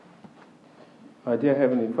Our dear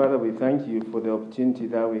Heavenly Father, we thank you for the opportunity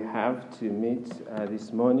that we have to meet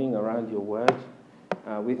this morning around your word.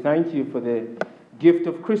 We thank you for the gift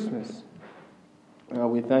of Christmas.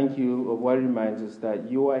 We thank you of what reminds us that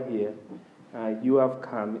you are here, you have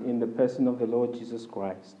come in the person of the Lord Jesus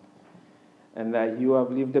Christ, and that you have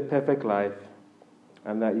lived a perfect life,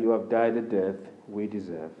 and that you have died a death we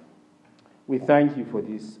deserve. We thank you for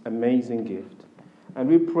this amazing gift. And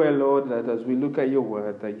we pray, Lord, that as we look at your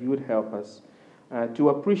word, that you would help us to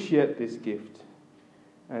appreciate this gift,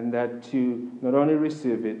 and that to not only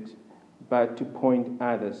receive it, but to point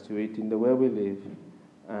others to it in the way we live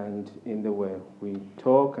and in the way we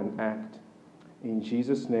talk and act. In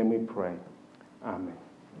Jesus' name we pray. Amen.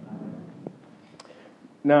 Amen.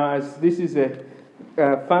 Now, as this is a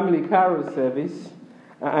family carol service,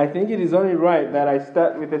 I think it is only right that I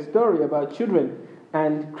start with a story about children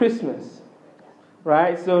and Christmas.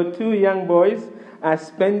 Right? So 2 young boys are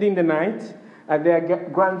spending the night at their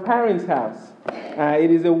grandparents' house. It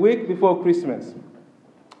is a week before Christmas.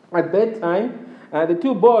 At bedtime, the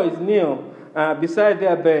 2 boys kneel beside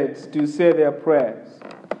their beds to say their prayers.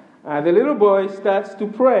 The little boy starts to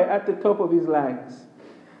pray at the top of his lungs.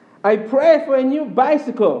 I pray for a new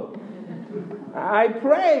bicycle. I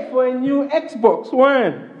pray for a new Xbox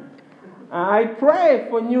One. I pray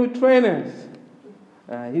for new trainers.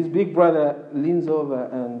 His big brother leans over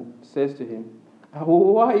and says to him,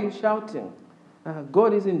 why are you shouting?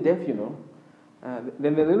 God isn't deaf, you know.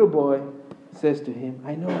 Then the little boy says to him,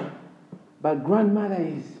 I know, but grandmother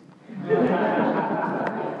is.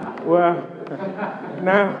 Well,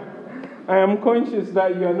 now, I am conscious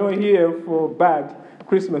that you are not here for bad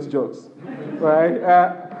Christmas jokes, right?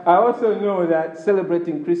 I also know that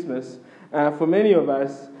celebrating Christmas, for many of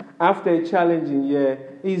us, after a challenging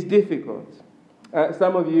year, is difficult.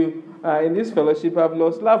 Some of you in this fellowship have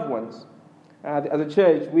lost loved ones. As a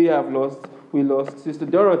church, we lost Sister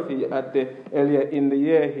Dorothy earlier in the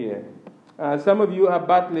year here. Some of you are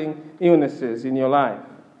battling illnesses in your life.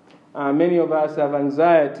 Many of us have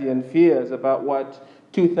anxiety and fears about what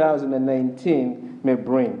 2019 may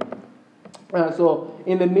bring. So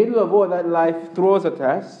in the middle of all that life throws at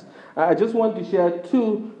us, I just want to share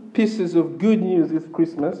 2 pieces of good news this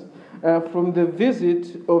Christmas from the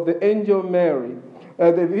visit of the angel Mary.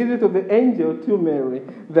 The visit of the angel to Mary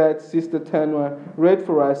that Sister Tanwa read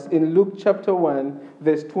for us in Luke chapter 1,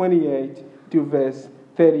 verse 28 to verse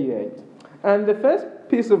 38. And the first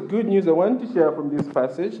piece of good news I want to share from this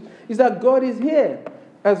passage is that God is here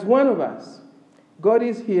as one of us. God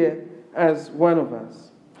is here as one of us.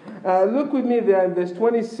 Look with me there in verse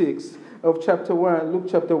 26 of chapter 1, Luke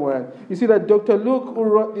chapter 1. You see that Dr. Luke, who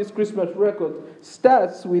wrote this Christmas record,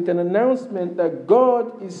 starts with an announcement that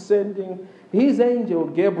God is sending his angel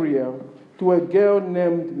Gabriel to a girl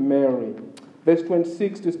named Mary. Verse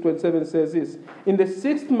 26 to 27 says this. In the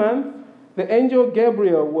 6th month, the angel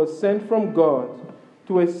Gabriel was sent from God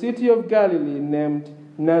to a city of Galilee named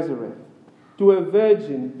Nazareth, to a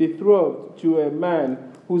virgin betrothed to a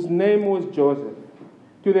man whose name was Joseph,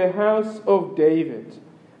 to the house of David,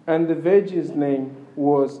 and the virgin's name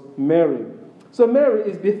was Mary. So Mary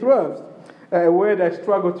is betrothed, a word I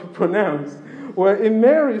struggle to pronounce. Well, in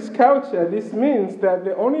Mary's culture, this means that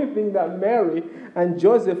the only thing that Mary and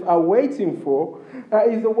Joseph are waiting for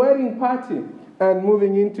is a wedding party and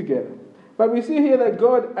moving in together. But we see here that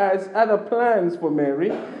God has other plans for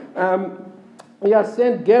Mary. He has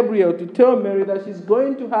sent Gabriel to tell Mary that she's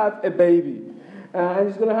going to have a baby. And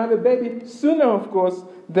she's going to have a baby sooner, of course,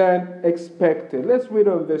 than expected. Let's read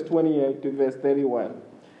on verse 28 to verse 31.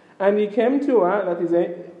 And he came to her, that is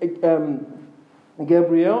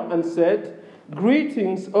Gabriel, and said,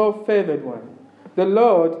 Greetings, O favored one, the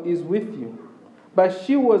Lord is with you. But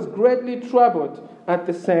she was greatly troubled at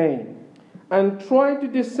the saying, and tried to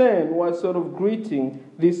discern what sort of greeting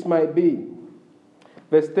this might be.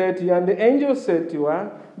 Verse 30, and the angel said to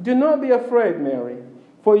her, Do not be afraid, Mary,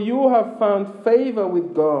 for you have found favor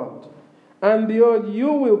with God. And behold,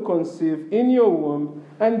 you will conceive in your womb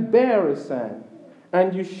and bear a son,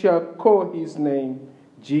 and you shall call his name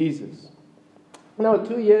Jesus. Now,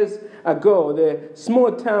 2 years ago, the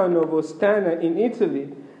small town of Ostana in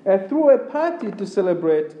Italy threw a party to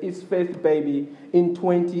celebrate its first baby in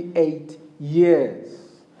 28 years.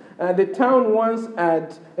 The town once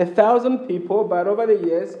had 1,000 people, but over the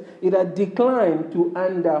years, it had declined to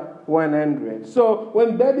under 100. So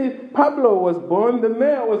when baby Pablo was born, the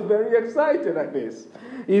mayor was very excited at this.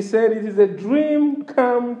 He said it is a dream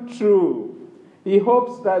come true. He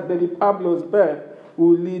hopes that baby Pablo's birth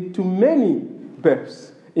will lead to many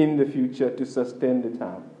births in the future to sustain the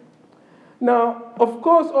town. Now, of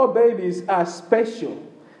course, all babies are special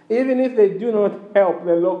even if they do not help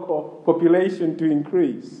the local population to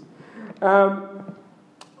increase.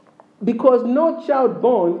 Because no child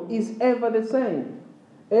born is ever the same.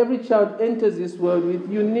 Every child enters this world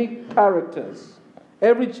with unique characters.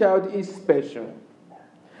 Every child is special.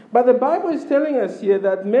 But the Bible is telling us here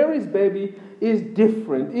that Mary's baby is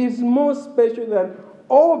different. He is more special than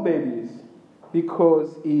all babies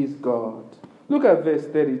because he is God. Look at verse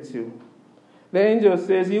 32. The angel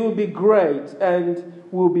says he will be great and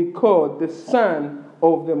will be called the Son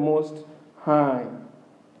of the Most High.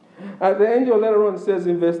 The angel later on says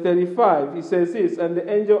in verse 35, he says this, and the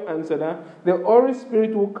angel answered her, the Holy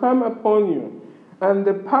Spirit will come upon you, and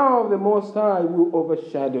the power of the Most High will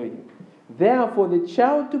overshadow you. Therefore, the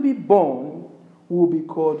child to be born will be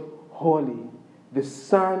called Holy, the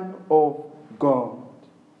Son of God.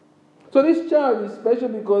 So this child is special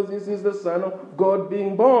because this is the Son of God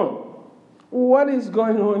being born. What is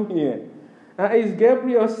going on here? Is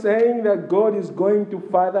Gabriel saying that God is going to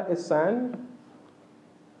father a son?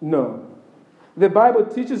 No. The Bible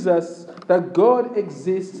teaches us that God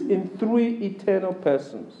exists in three eternal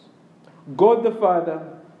persons. God the Father,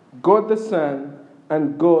 God the Son,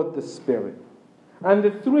 and God the Spirit. And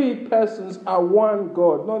the three persons are one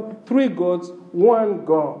God, not three gods, one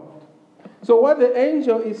God. So what the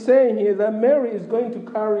angel is saying here is that Mary is going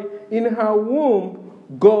to carry in her womb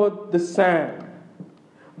God the Son.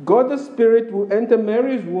 God the Spirit will enter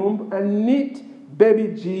Mary's womb and knit baby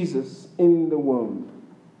Jesus in the womb.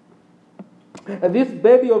 And this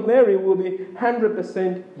baby of Mary will be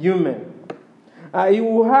 100% human. He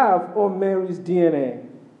will have all Mary's DNA.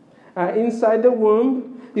 Inside the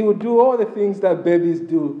womb, he will do all the things that babies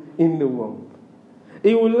do in the womb.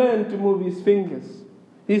 He will learn to move his fingers,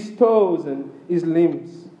 his toes, and his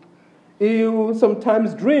limbs. He will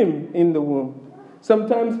sometimes dream in the womb.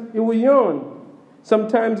 Sometimes he will yawn.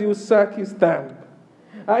 Sometimes he will suck his thumb.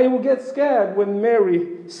 He will get scared when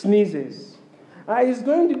Mary sneezes. He's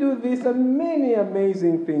going to do this and many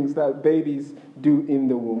amazing things that babies do in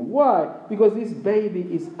the womb. Why? Because this baby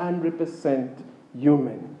is 100%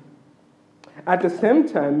 human. At the same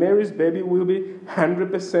time, Mary's baby will be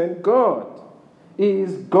 100% God. He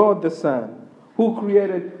is God the Son, who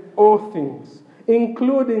created all things,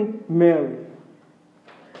 including Mary.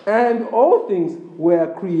 And all things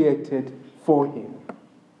were created for him.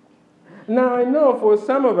 Now, I know for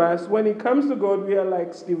some of us, when it comes to God, we are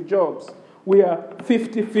like Steve Jobs. We are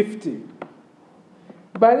 50-50.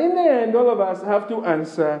 But in the end, all of us have to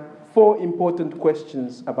answer 4 important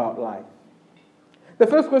questions about life. The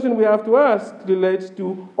first question we have to ask relates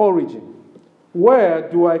to origin. Where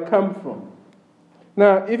do I come from?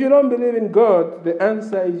 Now, if you don't believe in God, the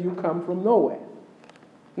answer is you come from nowhere.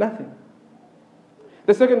 Nothing.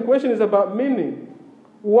 The second question is about meaning.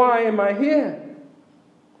 Why am I here?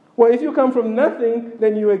 Well, if you come from nothing,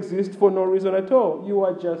 then you exist for no reason at all. You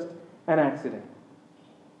are just an accident.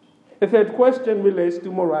 The third question relates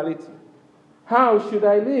to morality. How should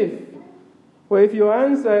I live? Well, if your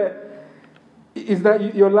answer is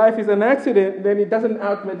that your life is an accident, then it doesn't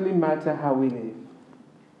ultimately matter how we live.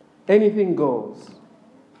 Anything goes.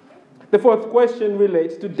 The fourth question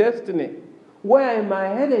relates to destiny. Where am I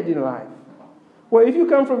headed in life? Well, if you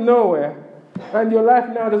come from nowhere and your life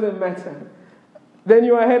now doesn't matter, then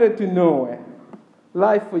you are headed to nowhere.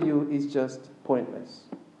 Life for you is just pointless.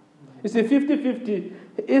 You see, 50-50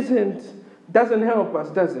 doesn't help us,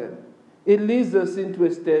 does it? It leads us into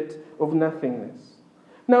a state of nothingness.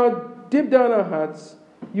 Now, deep down our hearts,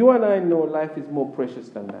 you and I know life is more precious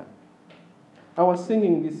than that. Our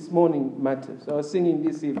singing this morning matters. Our singing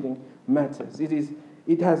this evening matters.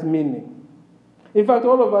 It has meaning. In fact,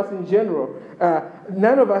 all of us in general,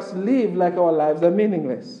 none of us live like our lives are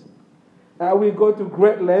meaningless. We go to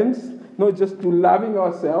great lengths, not just to loving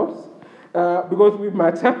ourselves, because we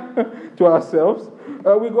matter to ourselves.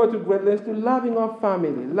 We go to great lengths to loving our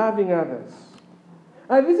family, loving others.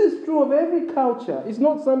 And this is true of every culture. It's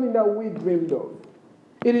not something that we dreamed of.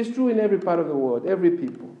 It is true in every part of the world, every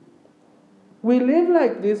people. We live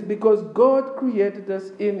like this because God created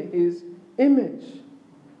us in His image.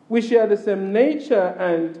 We share the same nature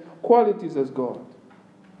and qualities as God.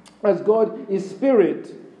 As God is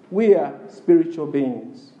spirit, we are spiritual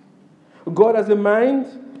beings. God has a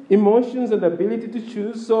mind, emotions, and ability to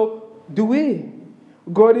choose, so do we.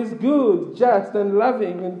 God is good, just, and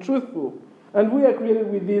loving, and truthful. And we are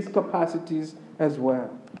created with these capacities as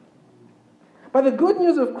well. But the good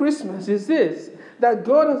news of Christmas is this, that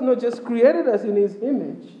God has not just created us in His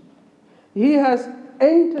image. He has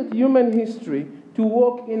entered human history to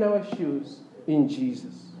walk in our shoes in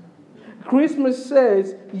Jesus. Christmas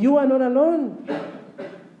says, you are not alone.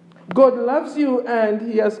 God loves you, and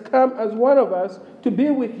he has come as one of us to be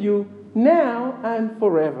with you now and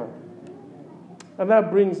forever. And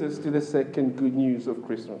that brings us to the second good news of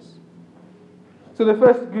Christmas. So the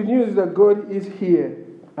first good news is that God is here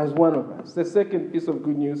as one of us. The second piece of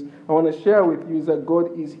good news I want to share with you is that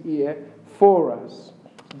God is here for us.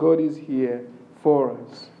 God is here for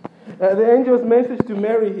us. The angel's message to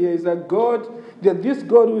Mary here is that this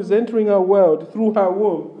God who is entering our world through her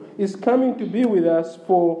womb is coming to be with us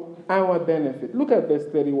for our benefit. Look at verse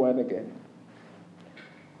 31 again.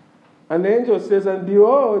 And the angel says, "And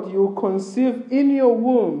behold, you will conceive in your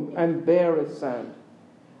womb and bear a son,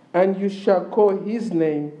 and you shall call his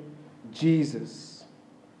name Jesus."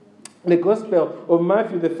 The Gospel of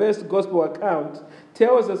Matthew, the first Gospel account,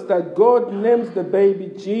 tells us that God names the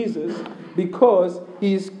baby Jesus because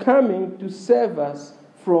he is coming to save us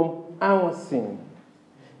from our sin.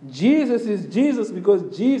 Jesus is Jesus because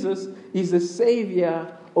Jesus is the Savior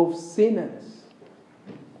of sinners.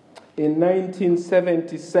 In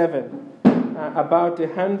 1977, about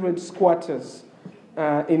 100 squatters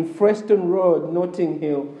in Preston Road, Notting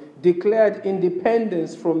Hill, declared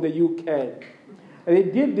independence from the UK. And they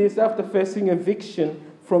did this after facing eviction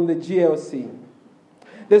from the GLC.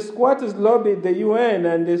 The squatters lobbied the UN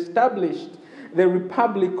and established the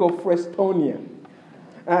Republic of Frestonia.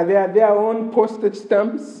 They had their own postage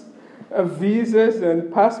stamps, visas,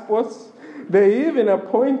 and passports. They even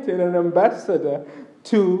appointed an ambassador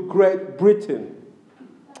to Great Britain.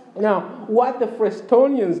 Now, what the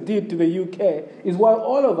Frestonians did to the UK is what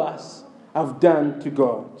all of us have done to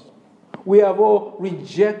God. We have all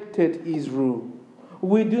rejected his rule.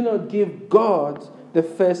 We do not give God the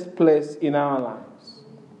first place in our lives.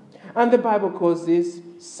 And the Bible calls this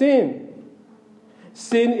sin.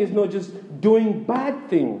 Sin is not just doing bad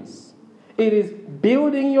things. It is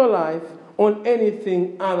building your life on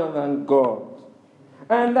anything other than God.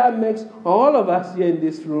 And that makes all of us here in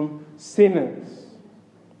this room sinners.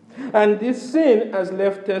 And this sin has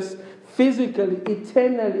left us physically,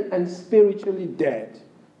 eternally, and spiritually dead.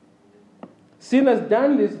 Sin has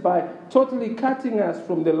done this by totally cutting us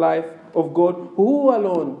from the life of God, who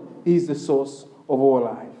alone is the source of all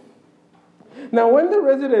life. Now, when the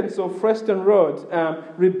residents of Preston Road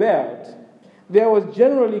rebelled, there was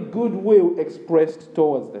generally goodwill expressed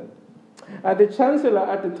towards them. The chancellor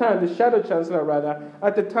at the time, the shadow chancellor rather,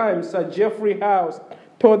 at the time, Sir Geoffrey House,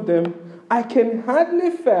 told them, "I can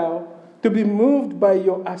hardly fail to be moved by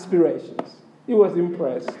your aspirations." He was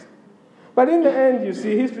impressed. But in the end, you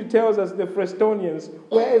see, history tells us the Frestonians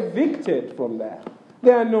were evicted from there.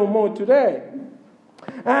 They are no more today.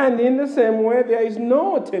 And in the same way, there is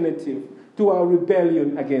no alternative to our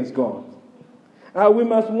rebellion against God. We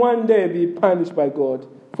must one day be punished by God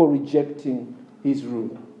for rejecting his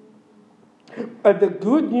rule. But the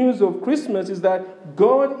good news of Christmas is that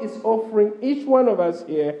God is offering each one of us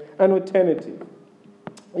here an alternative.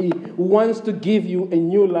 He wants to give you a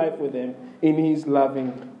new life with him in his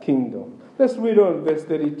loving kingdom. Let's read on verse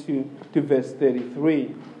 32 to verse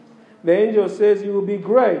 33. The angel says, "He will be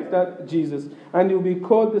great," that Jesus, "and he will be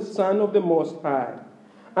called the Son of the Most High.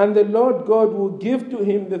 And the Lord God will give to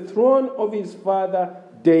him the throne of his father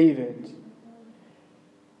David.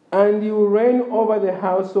 And he will reign over the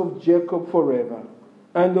house of Jacob forever.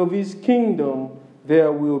 And of his kingdom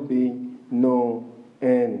there will be no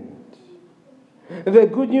end." The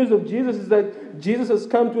good news of Jesus is that Jesus has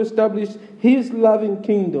come to establish his loving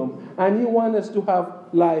kingdom, and he wants us to have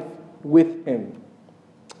life with him.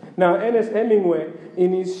 Now, Ernest Hemingway,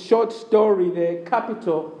 in his short story, The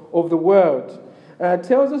Capital of the World,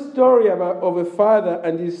 tells a story of a father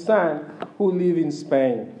and his son who live in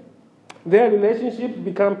Spain. Their relationship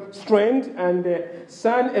becomes strained, and the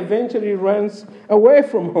son eventually runs away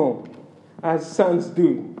from home, as sons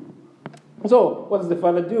do. So, what does the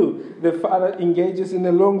father do? The father engages in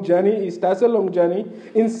a long journey. He starts a long journey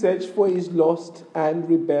in search for his lost and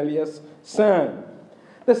rebellious son.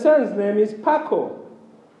 The son's name is Paco.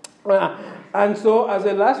 And so, as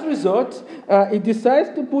a last resort, he decides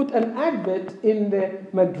to put an advert in the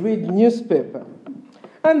Madrid newspaper.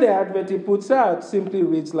 And the advert he puts out simply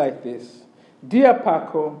reads like this: "Dear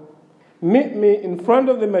Paco, meet me in front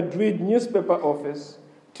of the Madrid newspaper office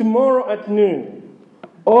tomorrow at noon.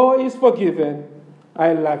 All is forgiven.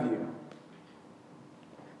 I love you."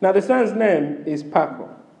 Now, the son's name is Paco.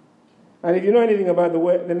 And if you know anything about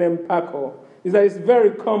the name Paco, is that it's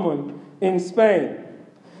very common in Spain.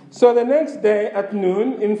 So the next day at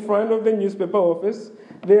noon, in front of the newspaper office,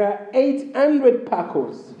 there are 800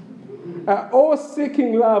 Pacos, all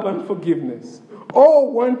seeking love and forgiveness,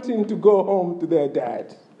 all wanting to go home to their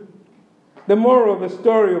dad. The moral of the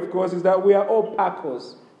story, of course, is that we are all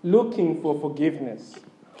Pacos looking for forgiveness.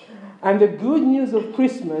 And the good news of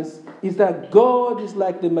Christmas is that God is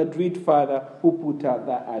like the Madrid father who put out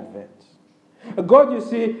that advent. God, you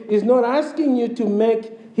see, is not asking you to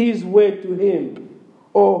make his way to him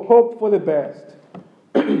or hope for the best.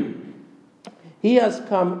 He has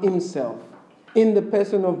come himself in the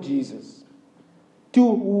person of Jesus to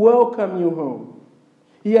welcome you home.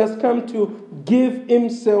 He has come to give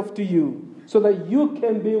himself to you so that you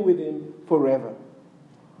can be with him forever.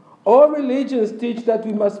 All religions teach that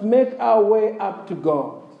we must make our way up to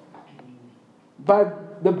God.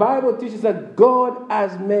 But the Bible teaches that God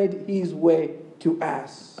has made his way to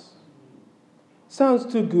us.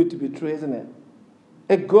 Sounds too good to be true, isn't it?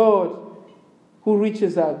 A God who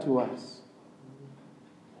reaches out to us.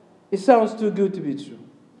 It sounds too good to be true.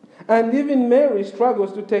 And even Mary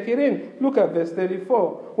struggles to take it in. Look at verse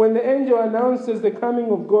 34. When the angel announces the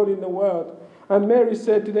coming of God in the world, and Mary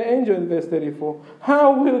said to the angel in verse 34,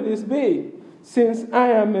 "How will this be, since I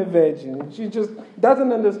am a virgin?" She just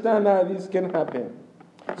doesn't understand how this can happen.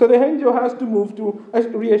 So the angel has to move to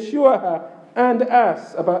reassure her and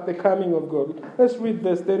us about the coming of God. Let's read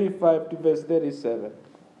verse 35 to verse 37.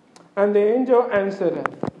 And the angel answered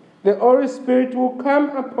her, "The Holy Spirit will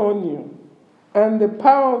come upon you, and the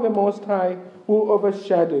power of the Most High will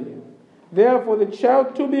overshadow you. Therefore the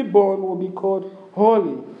child to be born will be called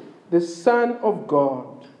Holy, the Son of God.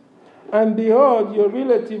 And behold, your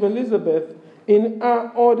relative Elizabeth, in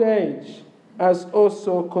her old age, has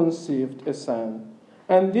also conceived a son.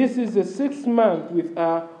 And this is the 6th month with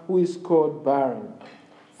her who is called barren.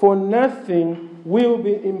 For nothing will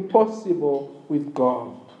be impossible with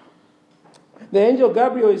God." The angel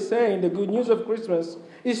Gabriel is saying the good news of Christmas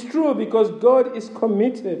is true because God is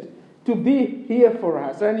committed to be here for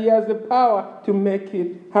us, and he has the power to make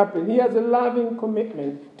it happen. He has a loving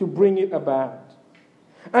commitment to bring it about.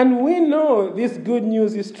 And we know this good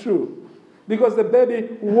news is true because the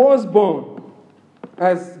baby was born,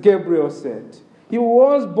 as Gabriel said. He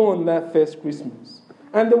was born that first Christmas.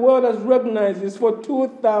 And the world has recognized this for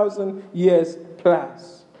 2,000 years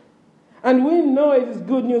plus. And we know it is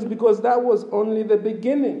good news because that was only the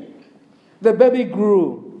beginning. The baby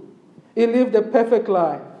grew. He lived a perfect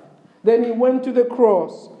life. Then he went to the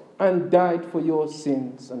cross and died for your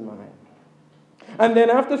sins and mine. And then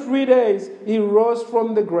after 3 days, he rose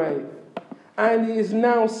from the grave. And he is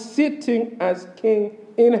now sitting as king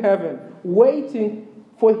in heaven, waiting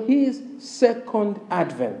for his second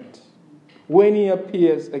advent, when he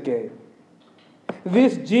appears again.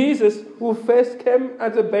 This Jesus, who first came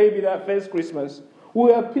as a baby that first Christmas,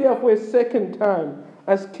 will appear for a second time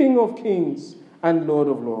as King of Kings and Lord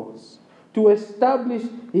of Lords, to establish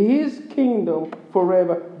his kingdom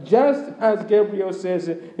forever, just as Gabriel says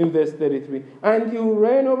in verse 33. And you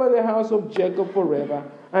reign over the house of Jacob forever,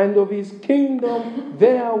 and of his kingdom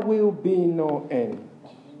there will be no end.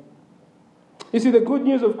 You see, the good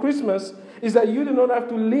news of Christmas is that you do not have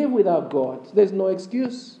to live without God. There's no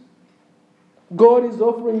excuse. God is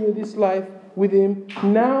offering you this life with him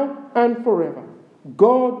now and forever.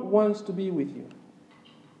 God wants to be with you.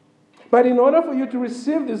 But in order for you to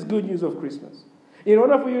receive this good news of Christmas, in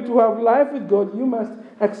order for you to have life with God, you must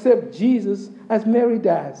accept Jesus as Mary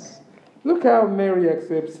does. Look how Mary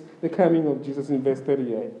accepts the coming of Jesus in verse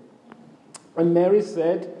 38. And Mary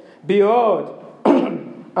said, "Behold,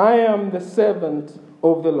 I am the servant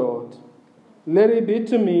of the Lord. Let it be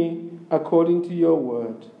to me according to your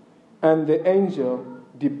word." And the angel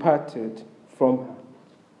departed from her.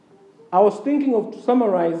 I was thinking of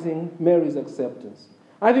summarizing Mary's acceptance.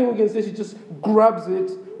 I think we can say she just grabs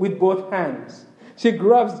it with both hands. She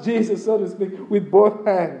grabs Jesus, so to speak, with both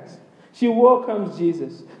hands. She welcomes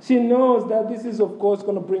Jesus. She knows that this is, of course,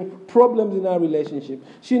 going to bring problems in our relationship.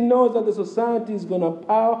 She knows that the society is going to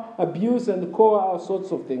power, abuse, and call all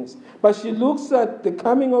sorts of things. But she looks at the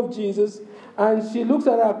coming of Jesus, and she looks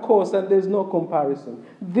at our course, and there's no comparison.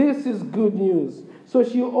 This is good news. So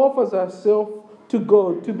she offers herself to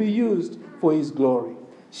God to be used for his glory.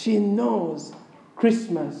 She knows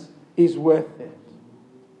Christmas is worth it.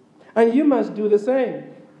 And you must do the same.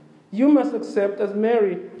 You must accept as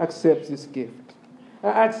Mary accepts this gift.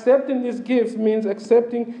 Accepting this gift means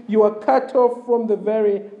accepting you are cut off from the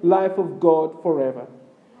very life of God forever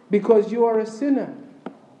because you are a sinner.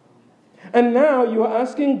 And now you are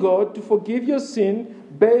asking God to forgive your sin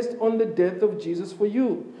based on the death of Jesus for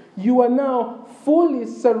you. You are now fully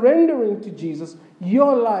surrendering to Jesus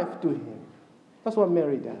your life to him. That's what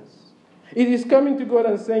Mary does. It is coming to God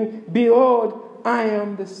and saying, "Behold, I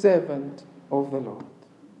am the servant of the Lord."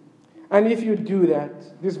 And if you do that,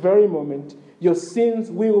 this very moment, your sins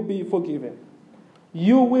will be forgiven.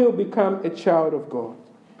 You will become a child of God.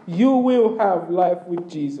 You will have life with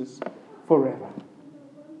Jesus forever.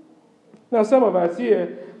 Now, some of us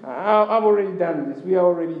here, I've already done this. We are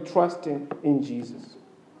already trusting in Jesus.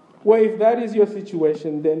 Well, if that is your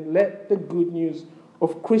situation, then let the good news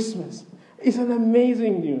of Christmas, it's an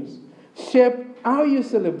amazing news, shape how you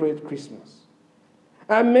celebrate Christmas.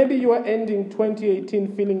 And maybe you are ending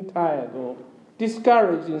 2018 feeling tired or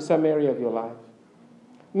discouraged in some area of your life.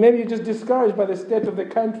 Maybe you're just discouraged by the state of the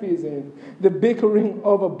country is in, the bickering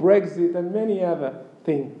over Brexit and many other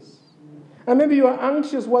things. And maybe you are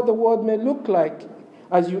anxious what the world may look like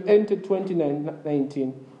as you enter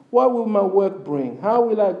 2019. What will my work bring? How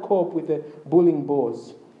will I cope with the bullying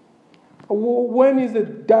boss? When is the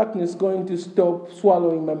darkness going to stop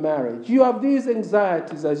swallowing my marriage? You have these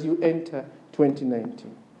anxieties as you enter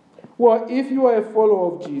 2019. Well, if you are a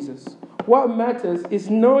follower of Jesus, what matters is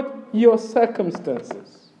not your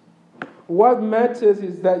circumstances. What matters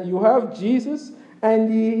is that you have Jesus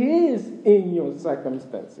and He is in your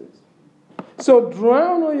circumstances. So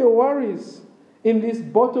drown all your worries in this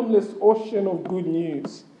bottomless ocean of good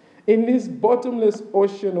news, in this bottomless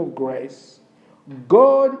ocean of grace.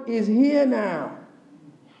 God is here now.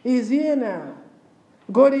 He's here now.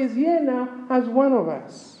 God is here now as one of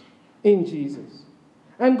us in Jesus.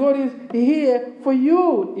 And God is here for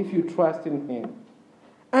you if you trust in Him.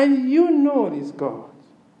 And you know this God.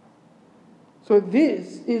 So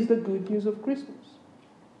this is the good news of Christmas.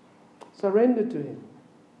 Surrender to Him.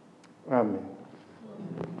 Amen.